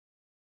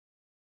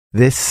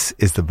This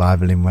is the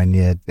Bible in 1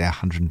 year, day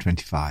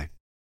 125.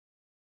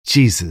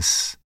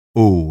 Jesus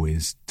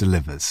always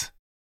delivers.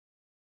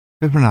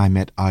 Pippa and I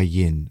met Ah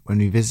Yin when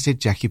we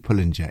visited Jackie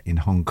Pullinger in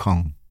Hong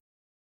Kong.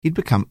 He'd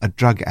become a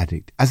drug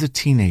addict as a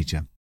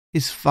teenager.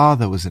 His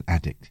father was an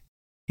addict.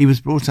 He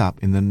was brought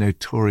up in the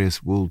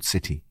notorious walled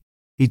city.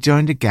 He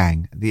joined a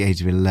gang at the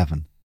age of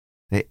 11.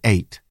 They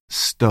ate,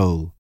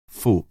 stole,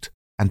 fought,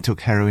 and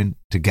took heroin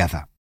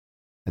together.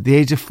 At the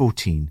age of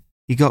 14,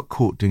 he got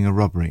caught doing a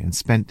robbery and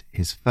spent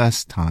his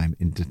first time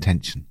in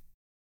detention.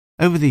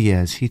 Over the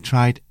years, he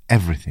tried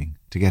everything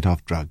to get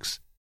off drugs.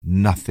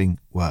 Nothing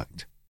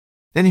worked.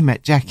 Then he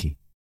met Jackie,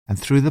 and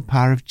through the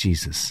power of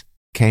Jesus,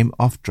 came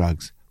off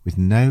drugs with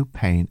no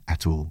pain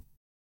at all.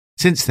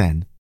 Since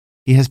then,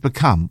 he has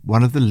become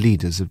one of the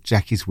leaders of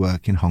Jackie's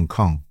work in Hong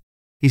Kong.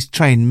 He's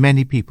trained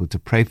many people to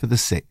pray for the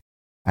sick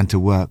and to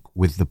work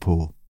with the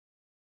poor.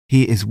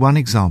 He is one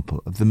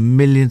example of the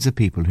millions of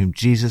people whom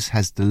Jesus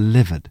has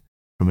delivered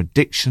from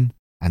addiction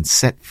and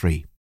set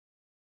free.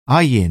 Ah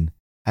Yin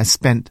has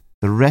spent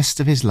the rest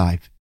of his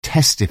life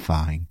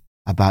testifying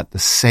about the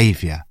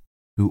Saviour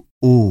who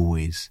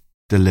always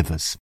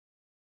delivers.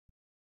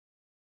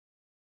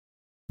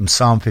 From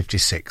Psalm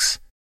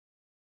 56.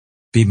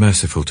 Be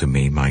merciful to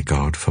me, my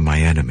God, for my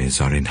enemies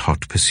are in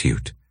hot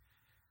pursuit.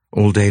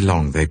 All day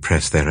long they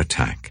press their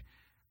attack.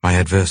 My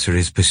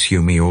adversaries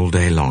pursue me all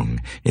day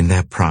long. In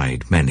their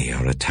pride many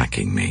are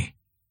attacking me.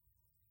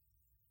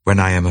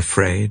 When I am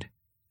afraid,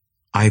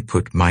 I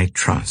put my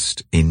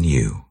trust in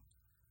you.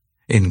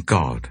 In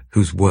God,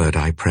 whose word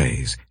I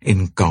praise,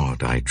 in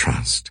God I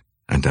trust,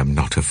 and am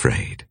not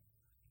afraid.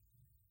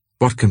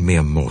 What can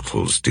mere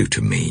mortals do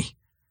to me?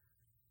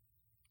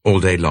 All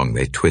day long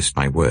they twist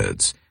my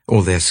words.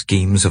 All their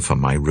schemes are for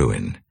my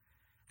ruin.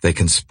 They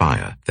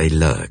conspire, they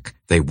lurk,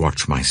 they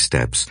watch my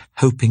steps,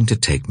 hoping to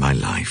take my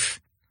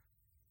life.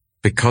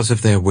 Because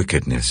of their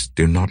wickedness,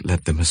 do not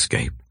let them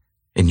escape.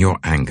 In your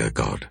anger,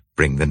 God,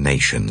 bring the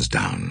nations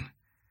down.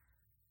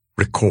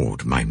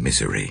 Record my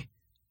misery.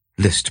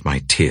 List my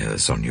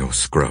tears on your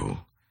scroll.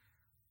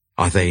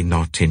 Are they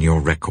not in your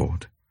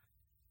record?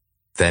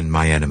 Then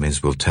my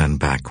enemies will turn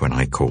back when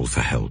I call for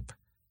help.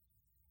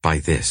 By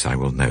this I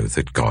will know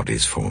that God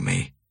is for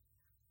me.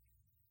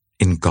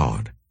 In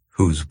God,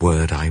 whose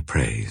word I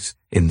praise,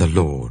 in the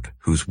Lord,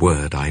 whose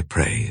word I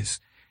praise,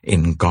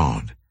 in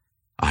God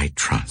I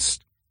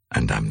trust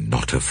and am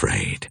not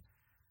afraid.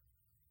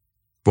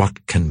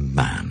 What can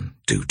man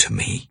do to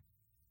me?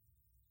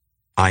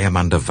 I am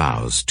under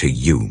vows to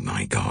you,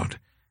 my God.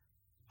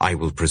 I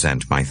will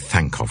present my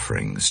thank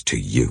offerings to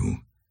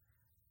you.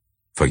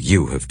 For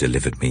you have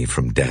delivered me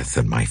from death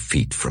and my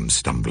feet from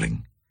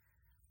stumbling,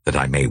 that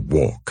I may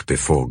walk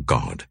before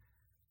God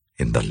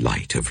in the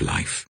light of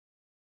life.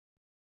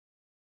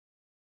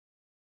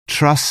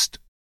 Trust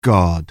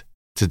God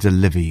to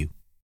deliver you.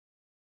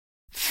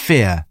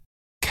 Fear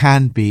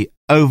can be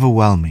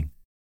overwhelming.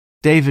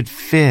 David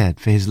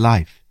feared for his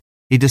life.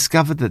 He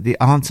discovered that the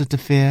answer to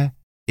fear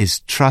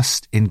is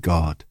trust in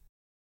God.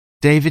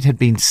 David had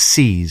been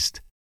seized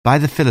by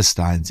the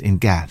Philistines in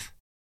Gath.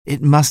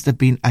 It must have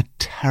been a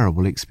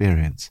terrible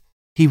experience.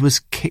 He was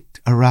kicked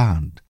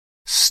around,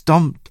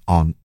 stomped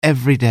on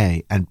every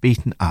day and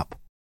beaten up.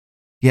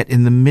 Yet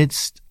in the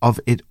midst of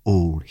it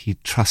all, he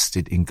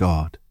trusted in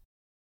God.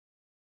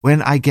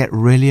 When I get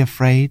really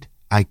afraid,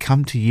 I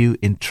come to you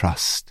in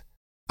trust.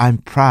 I'm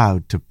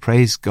proud to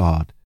praise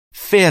God.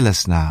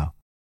 Fearless now,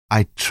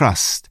 I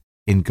trust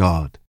in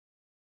God.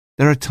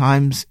 There are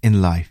times in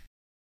life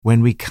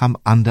when we come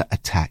under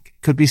attack.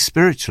 It could be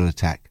spiritual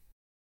attack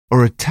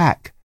or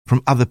attack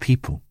from other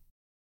people.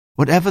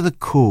 Whatever the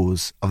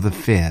cause of the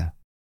fear,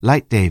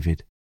 like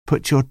David,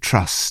 put your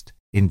trust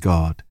in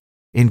God.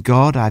 In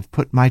God I've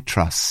put my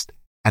trust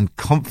and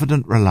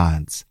confident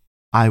reliance.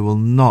 I will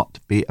not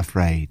be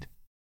afraid.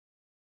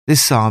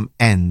 This psalm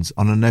ends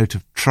on a note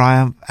of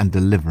triumph and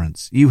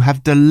deliverance. You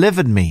have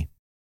delivered me.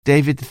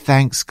 David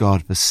thanks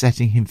God for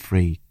setting him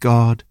free.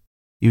 God,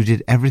 you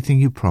did everything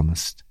you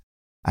promised,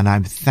 and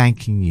I'm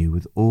thanking you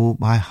with all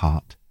my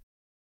heart.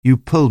 You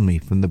pulled me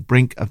from the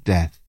brink of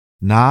death.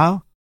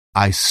 Now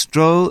I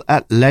stroll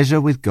at leisure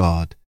with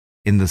God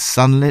in the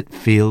sunlit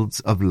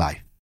fields of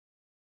life.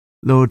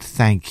 Lord,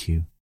 thank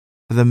you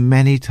for the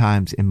many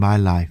times in my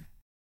life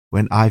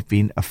when I've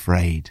been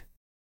afraid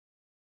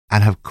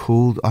and have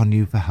called on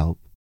you for help,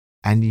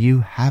 and you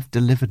have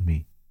delivered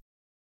me.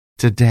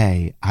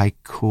 Today I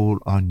call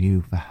on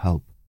you for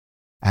help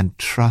and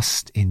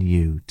trust in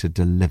you to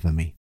deliver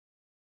me.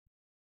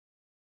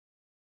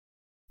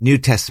 New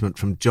Testament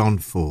from John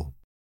 4.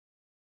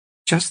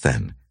 Just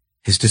then,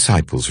 his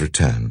disciples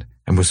returned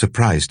and were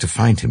surprised to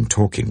find him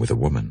talking with a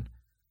woman.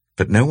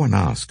 But no one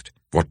asked,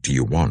 "What do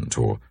you want?"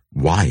 or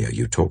 "Why are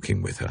you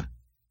talking with her?"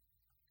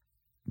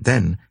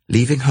 Then,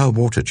 leaving her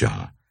water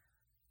jar,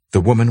 the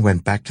woman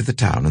went back to the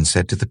town and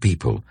said to the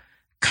people,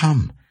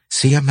 "Come,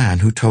 see a man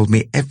who told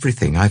me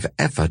everything I've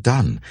ever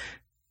done.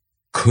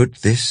 Could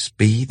this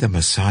be the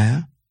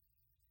Messiah?"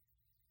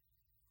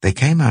 They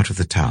came out of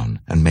the town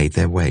and made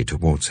their way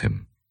towards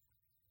him.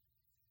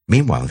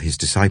 Meanwhile his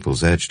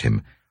disciples urged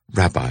him,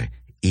 "Rabbi,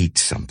 eat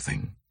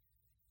something."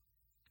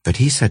 But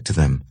he said to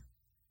them,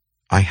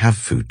 "I have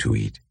food to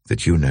eat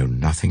that you know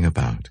nothing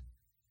about."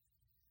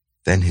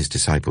 Then his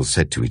disciples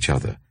said to each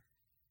other,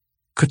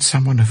 "Could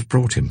someone have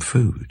brought him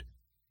food?"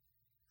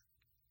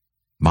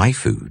 "My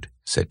food,"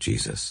 said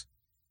Jesus,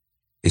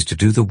 "is to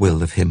do the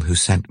will of him who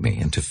sent me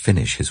and to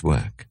finish his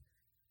work.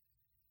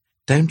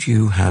 Don't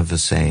you have a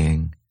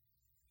saying,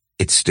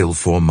 'It's still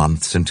 4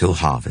 months until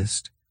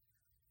harvest'?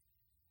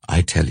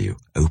 I tell you,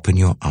 open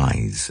your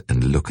eyes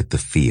and look at the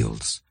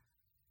fields.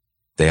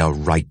 They are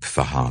ripe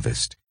for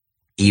harvest.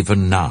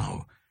 Even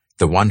now,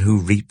 the one who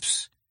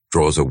reaps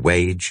draws a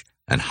wage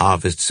and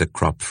harvests a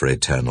crop for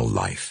eternal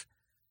life,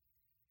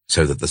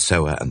 so that the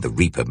sower and the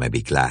reaper may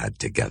be glad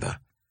together.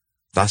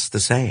 Thus the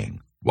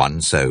saying,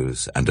 'One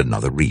sows and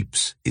another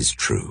reaps,' is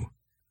true.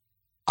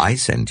 I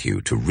sent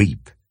you to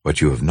reap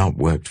what you have not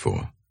worked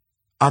for.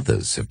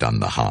 Others have done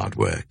the hard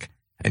work,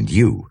 and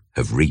you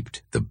have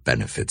reaped the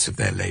benefits of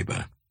their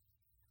labor."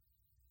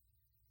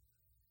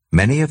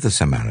 Many of the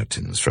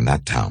Samaritans from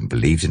that town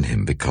believed in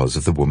him because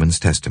of the woman's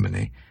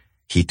testimony.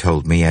 "He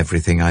told me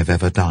everything I've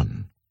ever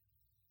done."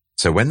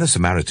 So when the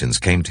Samaritans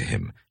came to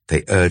him,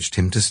 they urged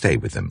him to stay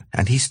with them,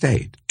 and he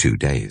stayed 2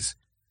 days.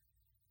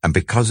 And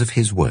because of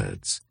his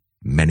words,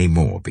 many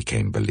more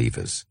became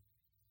believers.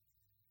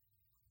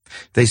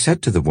 They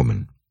said to the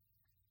woman,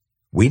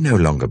 "We no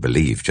longer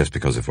believe just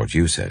because of what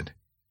you said.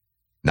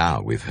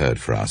 Now we've heard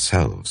for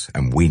ourselves,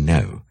 and we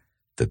know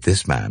that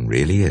this man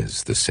really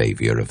is the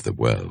Savior of the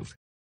world."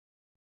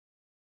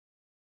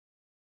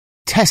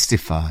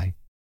 Testify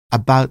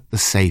about the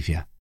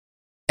Saviour.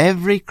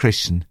 Every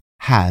Christian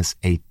has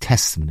a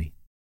testimony.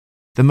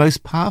 The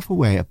most powerful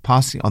way of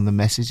passing on the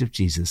message of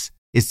Jesus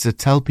is to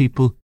tell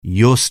people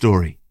your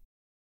story.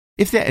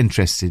 If they're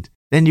interested,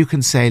 then you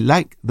can say,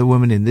 like the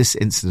woman in this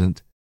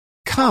incident,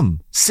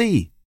 "Come,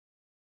 see."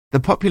 The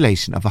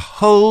population of a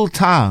whole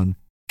town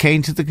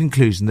came to the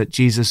conclusion that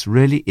Jesus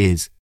really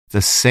is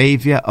the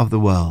Saviour of the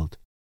world.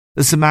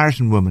 The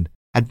Samaritan woman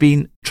had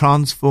been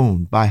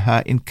transformed by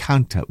her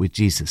encounter with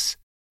Jesus.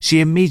 She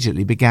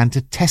immediately began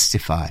to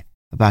testify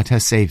about her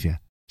Saviour.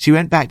 She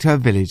went back to her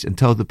village and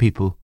told the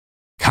people,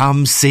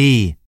 "Come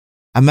see,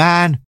 a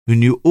man who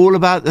knew all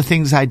about the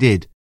things I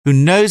did, who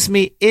knows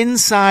me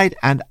inside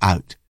and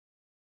out.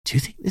 Do you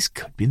think this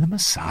could be the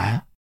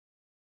Messiah?"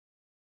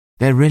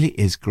 There really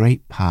is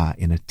great power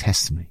in a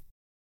testimony.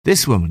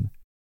 This woman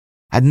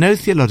had no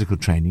theological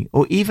training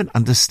or even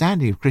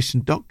understanding of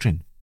Christian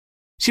doctrine.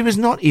 She was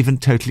not even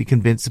totally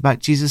convinced about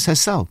Jesus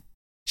herself.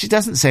 She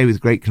doesn't say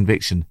with great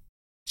conviction,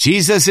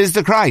 "Jesus is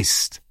the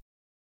Christ."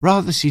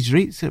 Rather, she's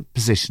reached a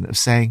position of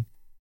saying,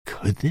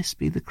 "Could this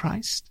be the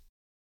Christ?"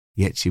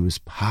 Yet she was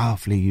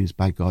powerfully used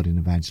by God in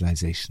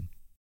evangelization.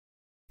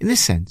 In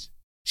this sense,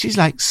 she's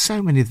like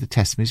so many of the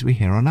testimonies we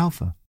hear on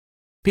Alpha.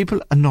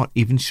 People are not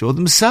even sure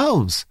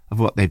themselves of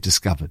what they've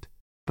discovered,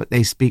 but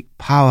they speak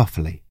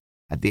powerfully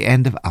at the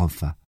end of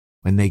Alpha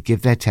when they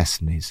give their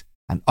testimonies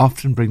and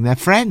often bring their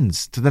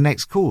friends to the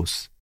next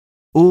course.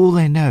 All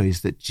they know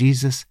is that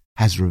Jesus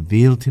has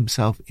revealed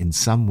himself in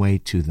some way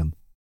to them.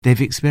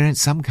 They've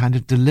experienced some kind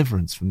of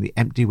deliverance from the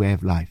empty way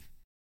of life.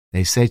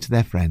 They say to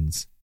their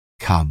friends,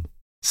 "Come,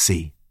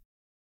 see."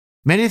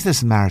 Many of the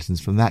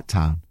Samaritans from that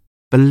town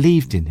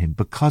believed in him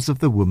because of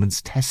the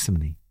woman's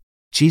testimony.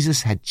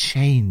 Jesus had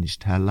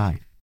changed her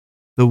life.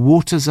 The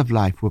waters of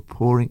life were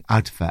pouring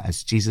out of her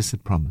as Jesus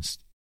had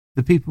promised.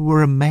 The people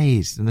were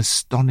amazed and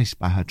astonished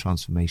by her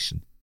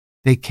transformation.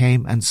 They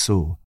came and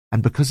saw,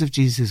 and because of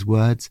Jesus'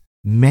 words,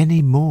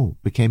 many more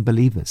became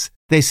believers.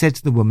 They said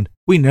to the woman,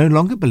 "We no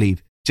longer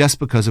believe just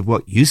because of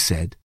what you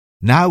said.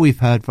 Now we've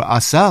heard for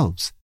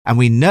ourselves, and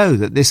we know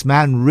that this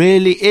man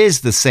really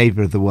is the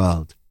Savior of the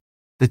world."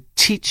 The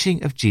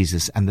teaching of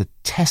Jesus and the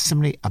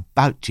testimony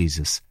about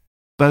Jesus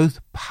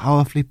both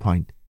powerfully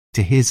point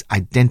to his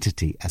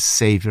identity as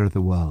Savior of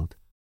the world.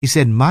 He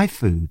said, "My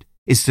food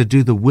is to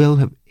do the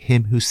will of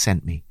him who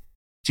sent me."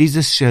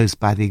 Jesus shows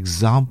by the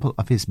example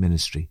of his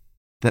ministry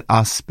that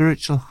our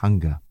spiritual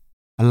hunger,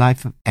 a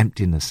life of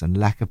emptiness and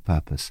lack of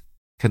purpose,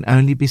 can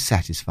only be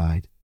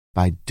satisfied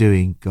by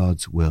doing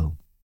God's will.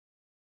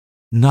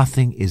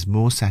 Nothing is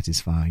more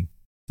satisfying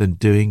than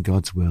doing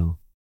God's will,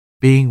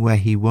 being where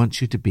he wants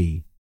you to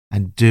be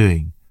and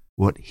doing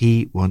what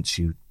he wants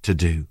you to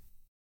do.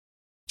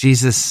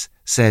 Jesus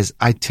says,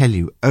 "I tell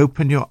you,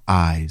 open your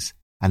eyes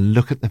and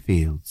look at the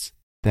fields.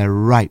 They're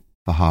ripe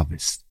for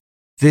harvest."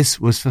 This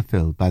was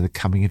fulfilled by the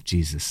coming of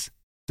Jesus.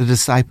 The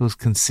disciples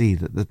can see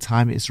that the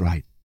time is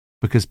right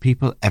because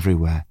people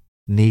everywhere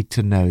need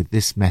to know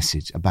this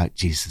message about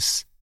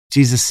Jesus.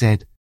 Jesus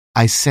said,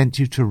 "I sent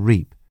you to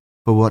reap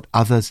for what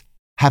others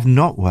have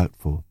not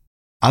worked for.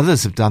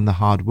 Others have done the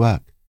hard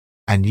work,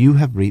 and you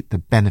have reaped the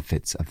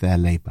benefits of their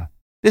labor."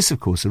 This,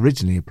 of course,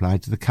 originally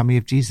applied to the coming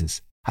of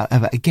Jesus.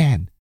 However,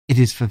 again, it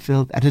is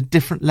fulfilled at a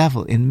different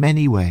level in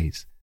many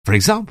ways. For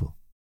example,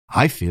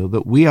 I feel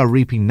that we are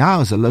reaping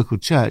now as a local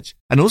church,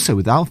 and also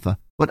with Alpha,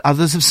 what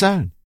others have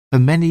sown. For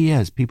many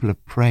years, people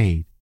have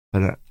prayed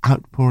for an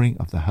outpouring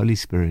of the Holy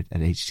Spirit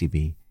at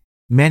HTB.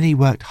 Many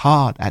worked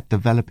hard at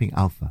developing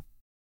Alpha.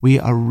 We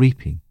are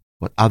reaping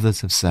what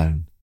others have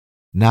sown.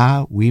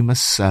 Now we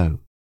must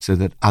sow so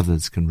that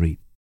others can reap.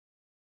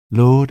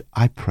 Lord,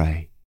 I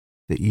pray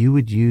that you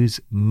would use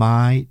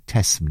my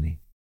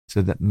testimony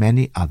so that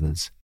many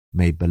others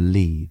may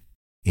believe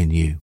in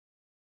you.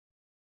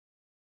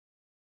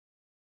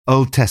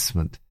 Old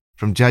Testament,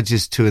 from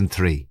Judges 2 and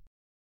 3.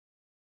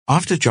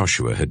 After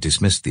Joshua had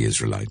dismissed the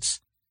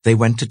Israelites, they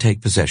went to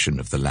take possession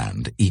of the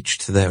land, each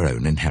to their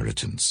own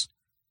inheritance.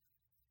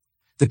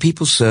 The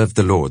people served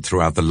the Lord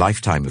throughout the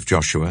lifetime of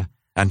Joshua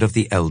and of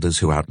the elders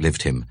who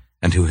outlived him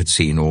and who had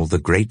seen all the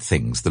great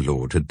things the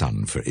Lord had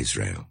done for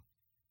Israel.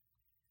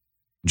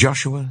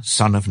 Joshua,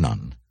 son of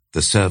Nun,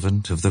 the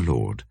servant of the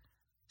Lord,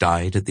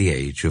 died at the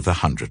age of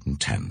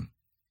 110,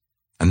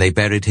 and they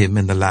buried him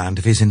in the land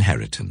of his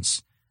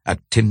inheritance, at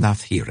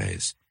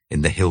Timnath-Heres,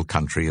 in the hill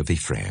country of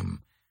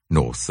Ephraim,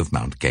 north of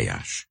Mount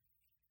Gaash.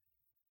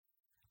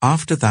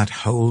 After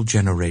that whole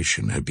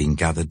generation had been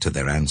gathered to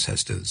their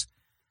ancestors,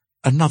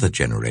 another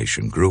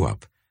generation grew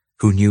up,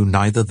 who knew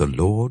neither the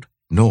Lord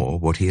nor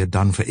what he had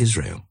done for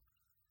Israel.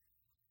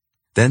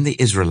 Then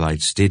the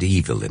Israelites did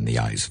evil in the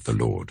eyes of the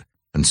Lord,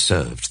 and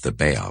served the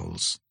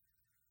Baals.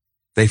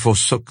 They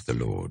forsook the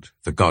Lord,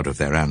 the God of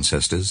their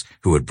ancestors,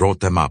 who had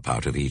brought them up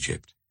out of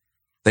Egypt.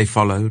 They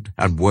followed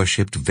and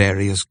worshipped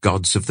various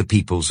gods of the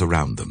peoples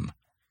around them.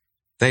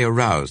 They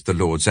aroused the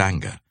Lord's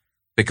anger,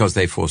 because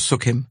they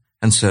forsook him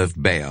and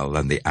served Baal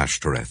and the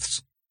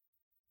Ashtoreths.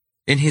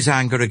 In his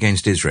anger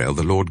against Israel,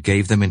 the Lord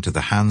gave them into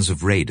the hands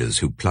of raiders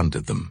who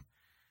plundered them.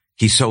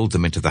 He sold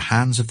them into the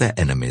hands of their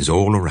enemies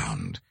all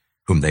around,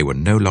 whom they were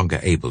no longer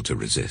able to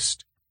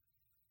resist.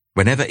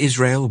 Whenever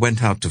Israel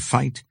went out to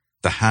fight,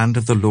 the hand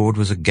of the Lord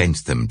was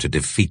against them to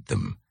defeat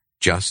them,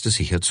 just as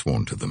he had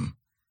sworn to them.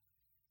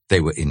 They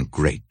were in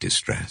great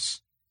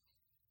distress.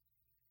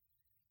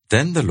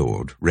 Then the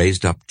Lord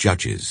raised up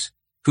judges,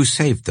 who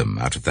saved them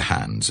out of the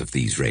hands of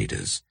these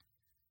raiders.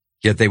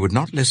 Yet they would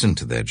not listen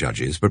to their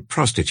judges, but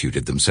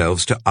prostituted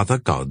themselves to other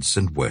gods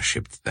and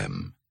worshipped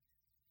them.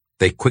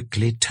 They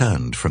quickly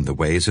turned from the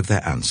ways of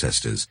their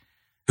ancestors,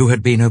 who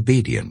had been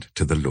obedient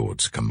to the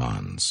Lord's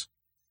commands.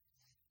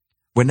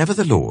 Whenever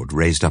the Lord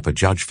raised up a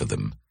judge for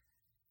them,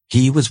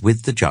 he was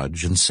with the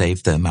judge and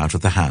saved them out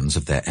of the hands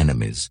of their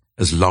enemies,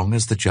 as long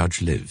as the judge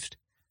lived.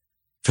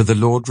 For the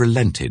Lord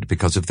relented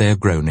because of their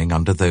groaning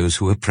under those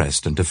who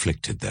oppressed and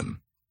afflicted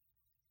them.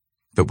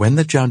 But when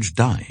the judge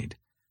died,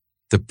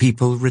 the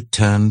people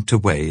returned to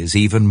ways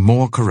even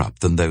more corrupt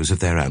than those of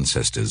their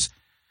ancestors,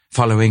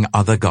 following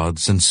other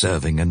gods and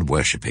serving and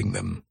worshipping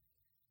them.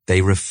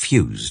 They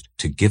refused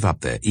to give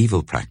up their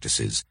evil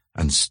practices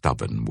and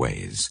stubborn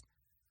ways.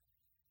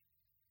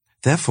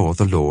 Therefore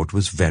the Lord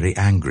was very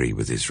angry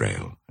with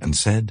Israel, and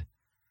said,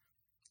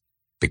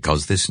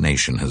 "Because this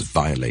nation has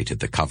violated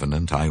the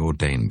covenant I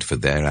ordained for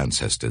their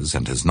ancestors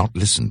and has not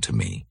listened to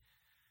me,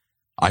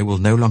 I will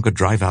no longer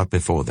drive out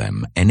before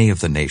them any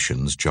of the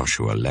nations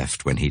Joshua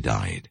left when he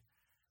died.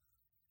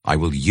 I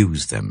will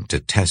use them to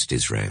test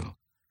Israel,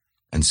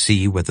 and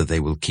see whether they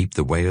will keep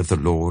the way of the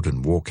Lord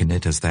and walk in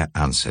it as their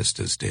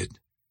ancestors did."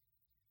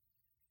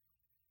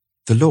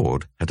 The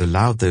Lord had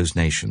allowed those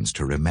nations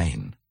to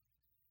remain.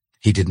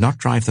 He did not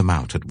drive them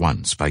out at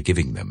once by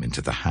giving them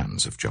into the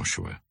hands of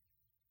Joshua.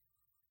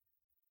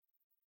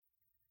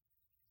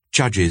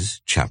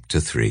 Judges chapter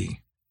 3.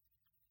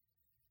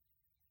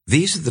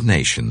 These are the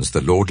nations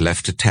the Lord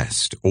left to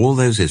test all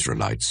those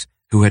Israelites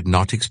who had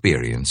not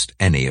experienced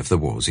any of the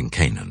wars in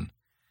Canaan.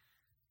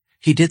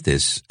 He did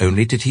this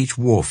only to teach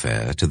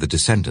warfare to the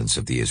descendants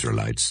of the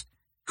Israelites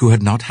who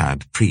had not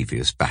had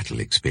previous battle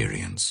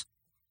experience.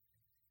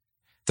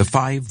 The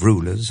 5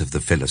 rulers of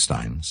the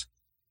Philistines,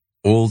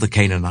 all the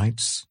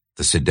Canaanites,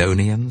 the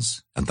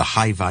Sidonians, and the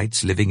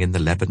Hivites living in the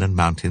Lebanon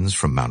mountains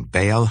from Mount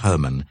Baal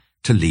Hermon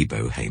to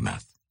Lebo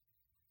Hamath.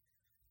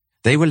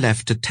 They were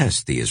left to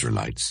test the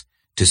Israelites,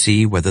 to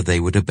see whether they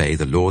would obey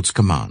the Lord's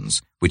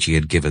commands which he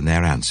had given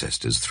their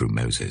ancestors through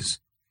Moses.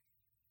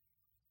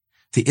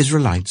 The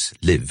Israelites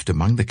lived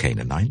among the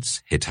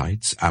Canaanites,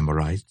 Hittites,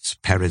 Amorites,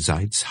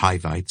 Perizzites,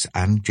 Hivites,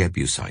 and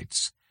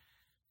Jebusites.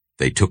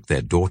 They took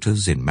their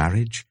daughters in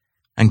marriage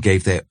and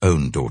gave their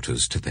own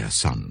daughters to their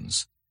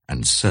sons,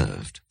 and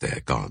served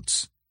their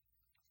gods.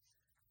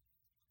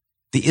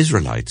 The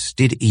Israelites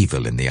did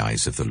evil in the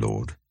eyes of the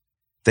Lord.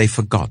 They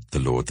forgot the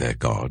Lord their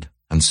God,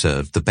 and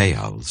served the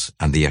Baals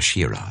and the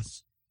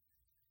Asherahs.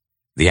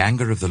 The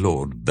anger of the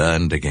Lord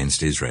burned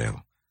against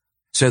Israel,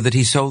 so that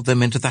he sold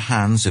them into the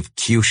hands of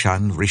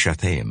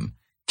Cushan-Rishathaim,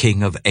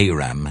 king of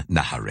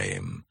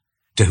Aram-Naharaim,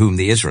 to whom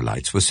the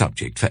Israelites were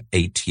subject for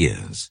 8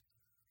 years.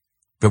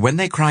 But when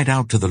they cried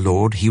out to the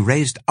Lord, he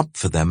raised up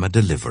for them a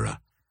deliverer,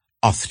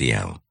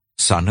 Othniel,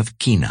 son of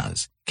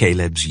Kenaz,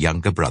 Caleb's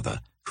younger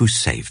brother, who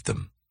saved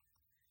them.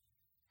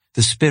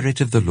 The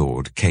Spirit of the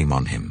Lord came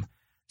on him,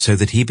 so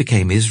that he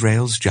became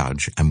Israel's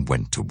judge and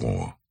went to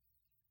war.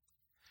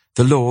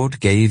 The Lord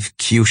gave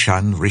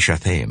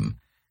Cushan-Rishathaim,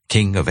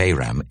 king of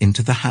Aram,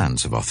 into the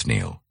hands of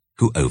Othniel,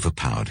 who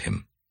overpowered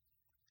him.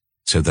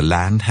 So the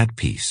land had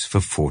peace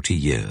for 40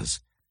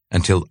 years,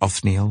 until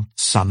Othniel,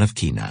 son of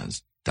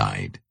Kenaz,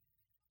 died.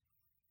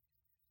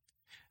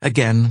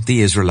 Again,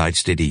 the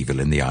Israelites did evil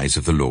in the eyes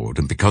of the Lord,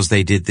 and because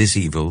they did this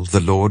evil, the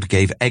Lord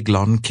gave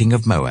Eglon, king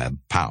of Moab,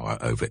 power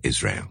over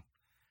Israel.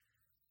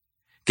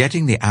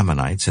 Getting the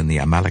Ammonites and the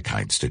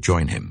Amalekites to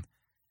join him,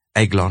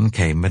 Eglon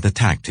came and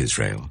attacked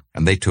Israel,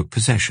 and they took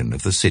possession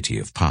of the city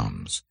of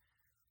palms.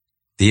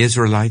 The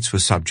Israelites were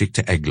subject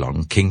to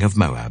Eglon, king of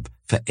Moab,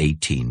 for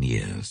 18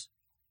 years.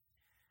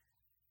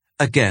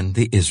 Again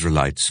the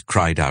Israelites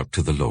cried out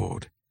to the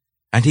Lord,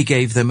 and he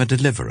gave them a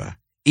deliverer,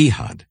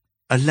 Ehud,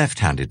 a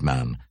left-handed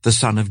man, the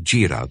son of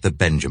Gera the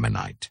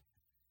Benjaminite.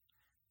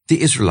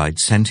 The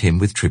Israelites sent him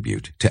with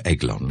tribute to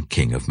Eglon,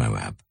 king of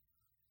Moab.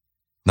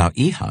 Now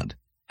Ehud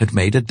had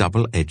made a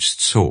double-edged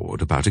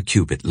sword about a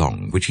cubit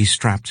long, which he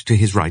strapped to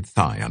his right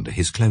thigh under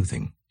his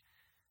clothing.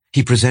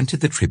 He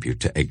presented the tribute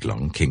to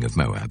Eglon, king of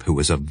Moab, who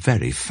was a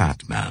very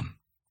fat man.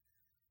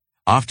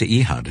 After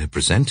Ehud had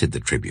presented the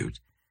tribute,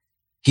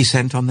 he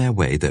sent on their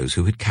way those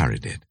who had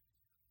carried it.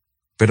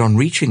 But on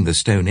reaching the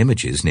stone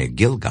images near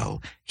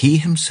Gilgal, he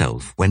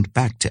himself went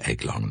back to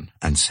Eglon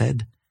and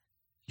said,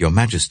 "Your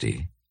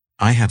Majesty,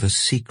 I have a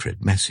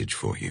secret message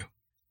for you."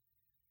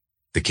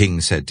 The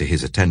king said to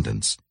his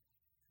attendants,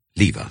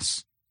 "Leave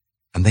us,"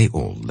 and they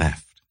all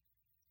left.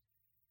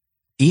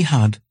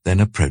 Ehud then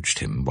approached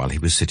him while he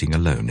was sitting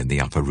alone in the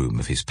upper room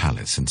of his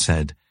palace and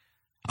said,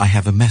 "I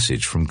have a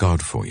message from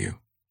God for you."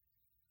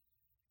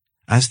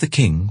 As the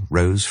king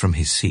rose from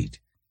his seat,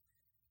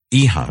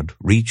 Ehud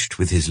reached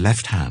with his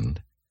left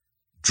hand,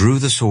 drew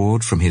the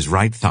sword from his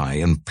right thigh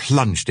and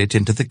plunged it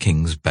into the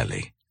king's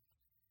belly.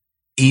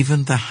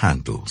 Even the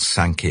handle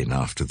sank in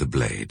after the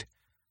blade,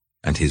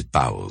 and his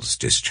bowels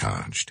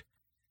discharged.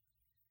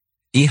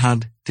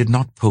 Ehud did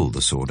not pull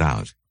the sword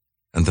out,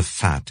 and the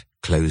fat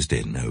closed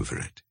in over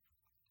it.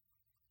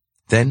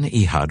 Then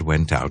Ehud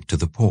went out to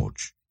the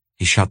porch.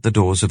 He shut the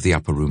doors of the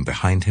upper room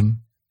behind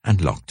him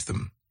and locked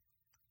them.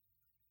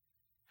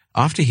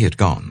 After he had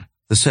gone,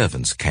 the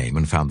servants came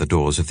and found the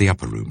doors of the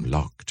upper room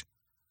locked.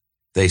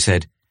 They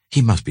said,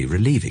 "He must be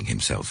relieving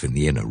himself in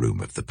the inner room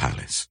of the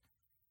palace."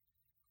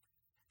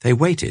 They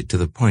waited to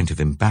the point of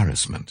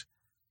embarrassment,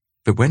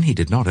 but when he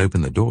did not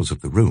open the doors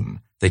of the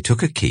room, they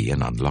took a key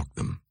and unlocked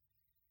them.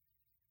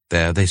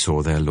 There they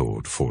saw their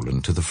lord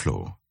fallen to the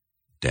floor,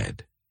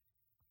 dead.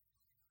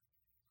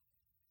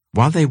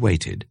 While they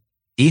waited,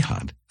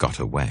 Ehud got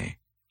away.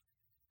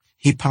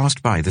 He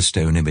passed by the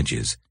stone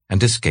images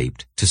and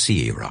escaped to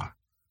Seirah.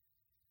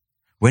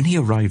 When he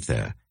arrived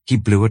there, he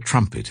blew a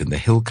trumpet in the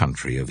hill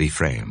country of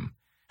Ephraim,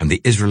 and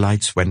the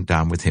Israelites went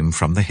down with him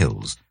from the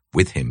hills,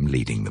 with him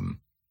leading them.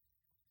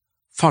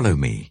 "Follow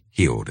me,"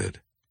 he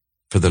ordered,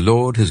 "for the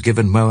Lord has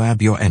given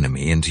Moab your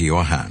enemy into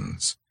your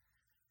hands."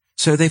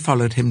 So they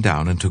followed him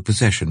down and took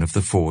possession of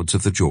the fords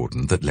of the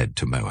Jordan that led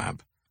to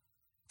Moab.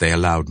 They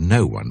allowed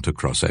no one to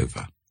cross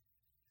over.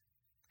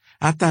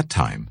 At that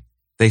time,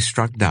 they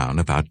struck down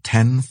about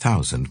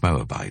 10,000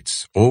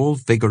 Moabites, all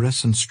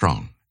vigorous and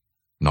strong.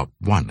 Not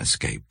one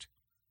escaped.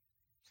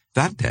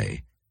 That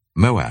day,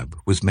 Moab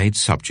was made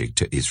subject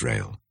to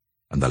Israel,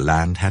 and the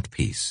land had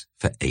peace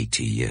for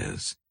 80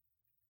 years.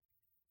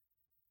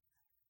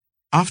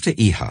 After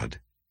Ehud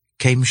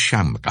came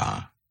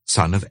Shamgar,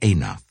 son of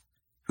Anath,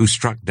 who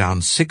struck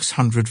down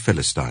 600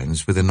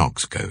 Philistines with an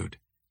ox goad.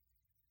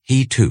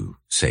 He too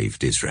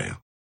saved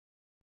Israel.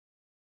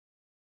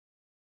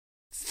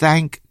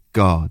 Thank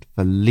God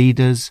for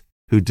leaders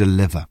who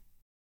deliver.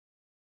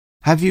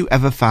 Have you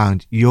ever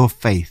found your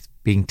faith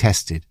being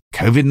tested?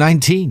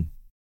 COVID-19,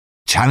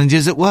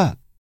 challenges at work,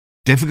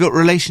 difficult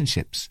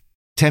relationships,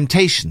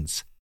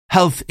 temptations,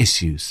 health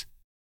issues.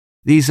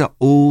 These are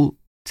all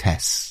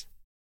tests.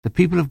 The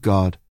people of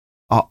God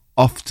are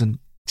often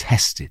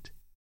tested.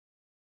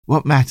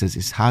 What matters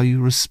is how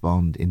you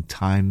respond in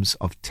times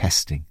of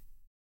testing.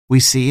 We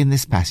see in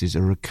this passage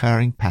a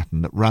recurring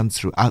pattern that runs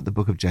throughout the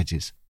book of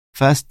Judges.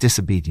 First,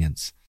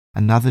 disobedience.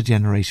 Another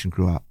generation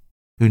grew up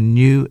who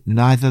knew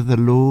neither the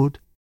Lord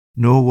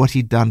nor what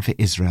he'd done for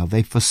Israel.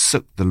 They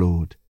forsook the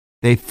Lord.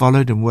 They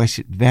followed and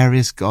worshipped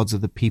various gods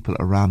of the people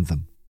around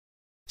them.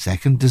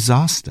 Second,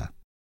 disaster.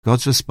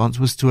 God's response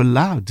was to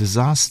allow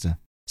disaster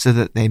so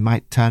that they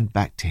might turn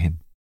back to him.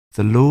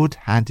 The Lord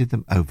handed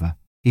them over.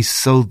 He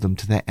sold them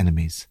to their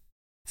enemies.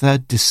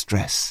 Third,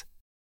 distress.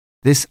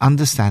 This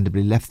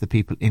understandably left the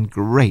people in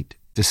great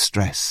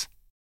distress.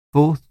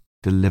 Fourth,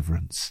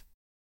 deliverance.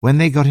 When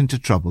they got into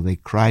trouble, they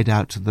cried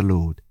out to the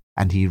Lord,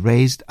 and he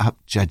raised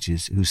up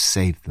judges who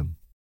saved them.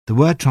 The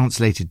word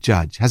translated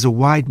judge has a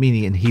wide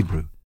meaning in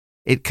Hebrew.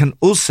 It can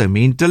also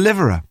mean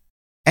deliverer,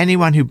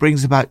 anyone who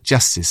brings about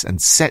justice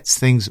and sets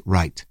things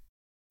right.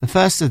 The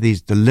first of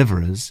these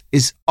deliverers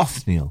is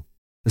Othniel.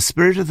 The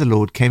Spirit of the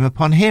Lord came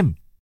upon him.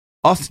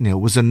 Othniel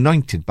was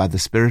anointed by the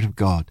Spirit of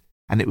God,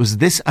 and it was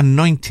this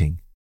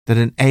anointing that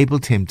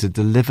enabled him to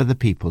deliver the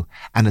people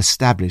and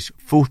establish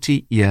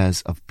 40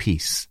 years of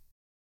peace.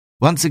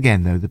 Once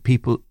again, though, the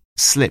people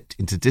slipped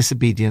into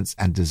disobedience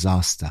and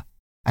disaster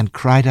and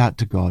cried out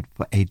to God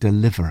for a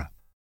deliverer.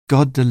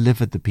 God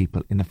delivered the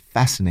people in a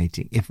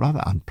fascinating, if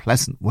rather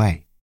unpleasant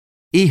way.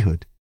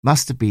 Ehud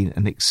must have been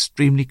an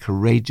extremely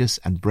courageous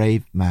and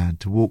brave man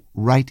to walk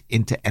right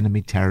into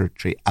enemy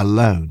territory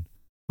alone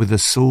with a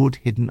sword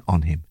hidden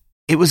on him.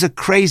 It was a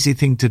crazy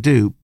thing to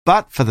do,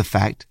 but for the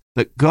fact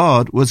that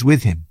God was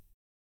with him.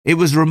 It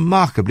was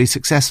remarkably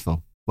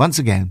successful. Once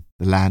again,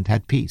 the land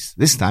had peace,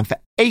 this time for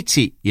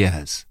 80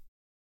 years.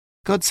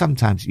 God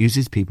sometimes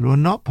uses people who are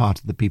not part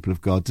of the people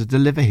of God to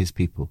deliver his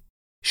people.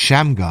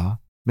 Shamgar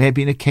may have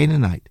been a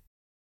Canaanite.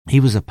 He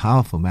was a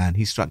powerful man.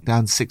 He struck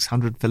down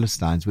 600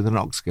 Philistines with an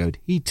ox goad.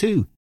 He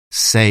too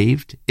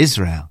saved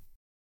Israel.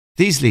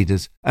 These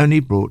leaders only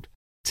brought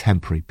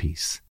temporary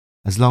peace,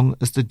 as long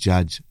as the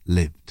judge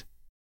lived.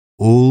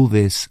 All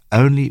this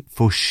only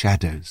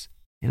foreshadows,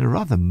 in a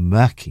rather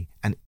murky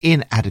and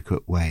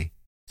inadequate way,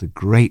 the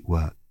great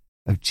work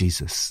of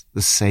Jesus,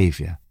 the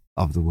Saviour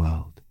of the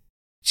world.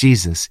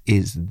 Jesus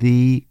is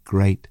the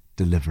great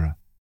deliverer.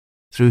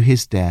 Through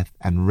his death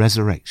and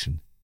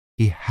resurrection,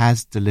 he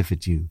has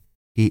delivered you.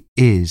 He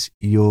is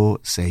your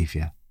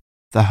Saviour.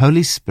 The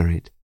Holy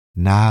Spirit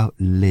now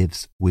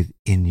lives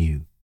within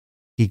you.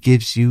 He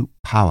gives you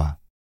power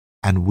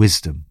and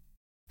wisdom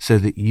so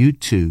that you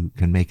too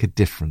can make a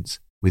difference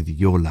with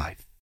your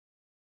life.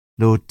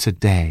 Lord,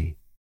 today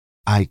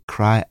I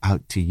cry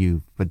out to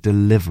you for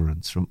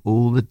deliverance from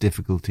all the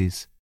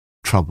difficulties,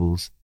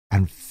 troubles,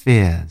 and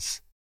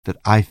fears that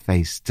I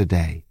face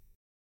today.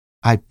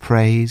 I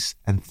praise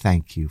and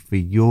thank you for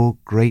your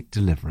great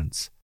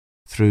deliverance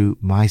through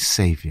my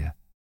Saviour,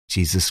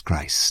 Jesus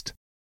Christ.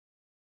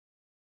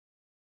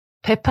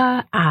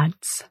 Pippa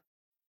adds,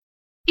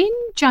 in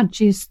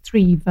Judges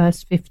 3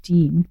 verse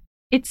 15,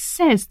 it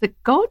says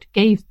that God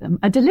gave them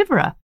a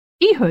deliverer,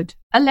 Ehud,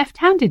 a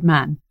left-handed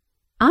man.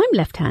 I'm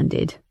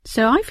left-handed,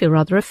 so I feel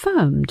rather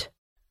affirmed.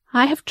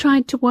 I have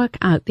tried to work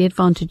out the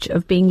advantage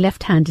of being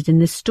left-handed in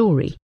this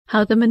story,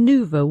 how the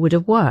manoeuvre would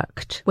have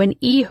worked when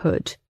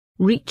Ehud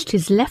reached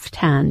his left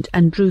hand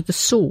and drew the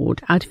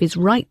sword out of his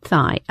right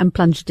thigh and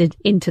plunged it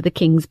into the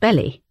king's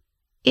belly.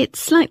 It's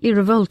slightly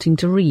revolting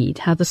to read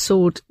how the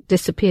sword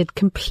disappeared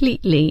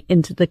completely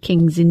into the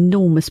king's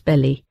enormous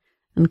belly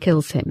and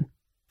kills him.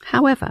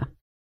 However,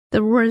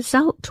 the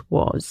result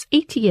was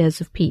 80 years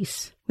of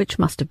peace, which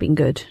must have been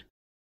good.